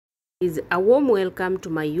Is a warm welcome to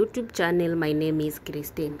my YouTube channel. My name is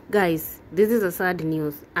Christine. Guys, this is a sad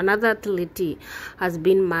news. Another athlete has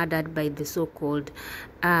been murdered by the so-called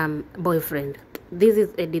boyfriend. This is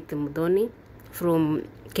Edith Muthoni from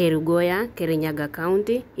Kerugoya, Kirinyaga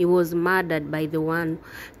County. He was murdered by the one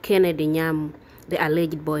Kennedy Nyamu, the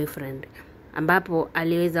alleged boyfriend, ambapo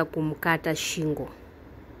aliweza kumkata shingo.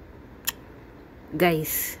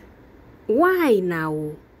 Guys, why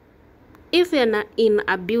now? If you're in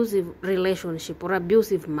abusive relationship or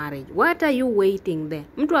abusive marriage, what are you waiting there?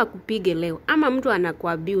 Mtu akupige leo ama mtu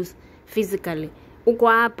anakuabuse physically, uko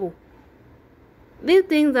hapo. These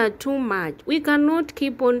things are too much. We cannot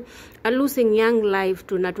keep on losing young life.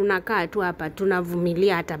 Tunakaa tu hapa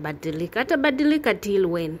tunavumilia atabadilika till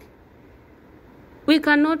when? We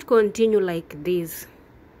cannot continue like this.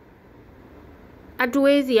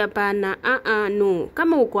 Hatuwezi hapana. No.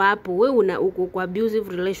 Kama uko hapo, wewe uko kwa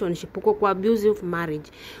abusive relationship, uko kwa abusive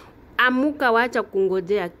marriage, amuka, wacha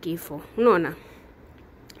kungojea kifo. Unaona?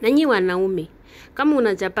 Na nyinyi wanaume, kama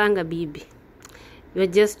unachapanga bibi,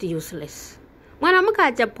 you're just useless. Mwanamke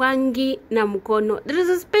achapangi na mkono. There is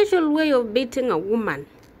a special way of beating a woman.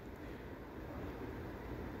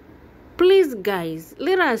 Please guys,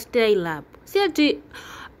 let us style up. Si ati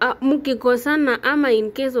mukikosana ama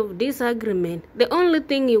in case of disagreement, the only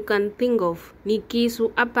thing you can think of ni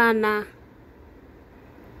kisu. Hapana.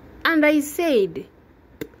 And I said,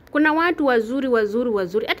 kuna watu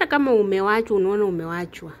wazuri. Hata kama umewachwa, unaona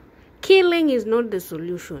umewachwa. Killing is not the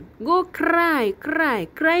solution. Go cry.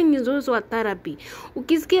 Crying is also a therapy.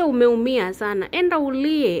 Ukisikia umeumia sana, enda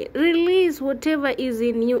ulie. Release whatever is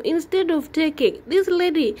in you instead of taking. This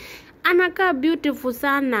lady anakaa beautiful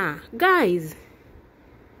sana. Guys,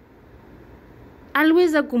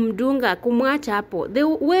 aliweza kumdunga, kumwacha hapo. The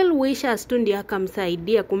well wishers tu ndiye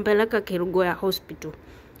akamsaidia kumpeleka Kerugoya hospital.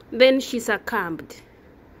 Then she succumbed.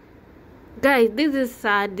 Guys, this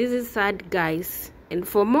is sad guys. And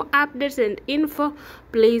for more updates and info,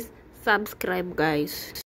 please subscribe guys.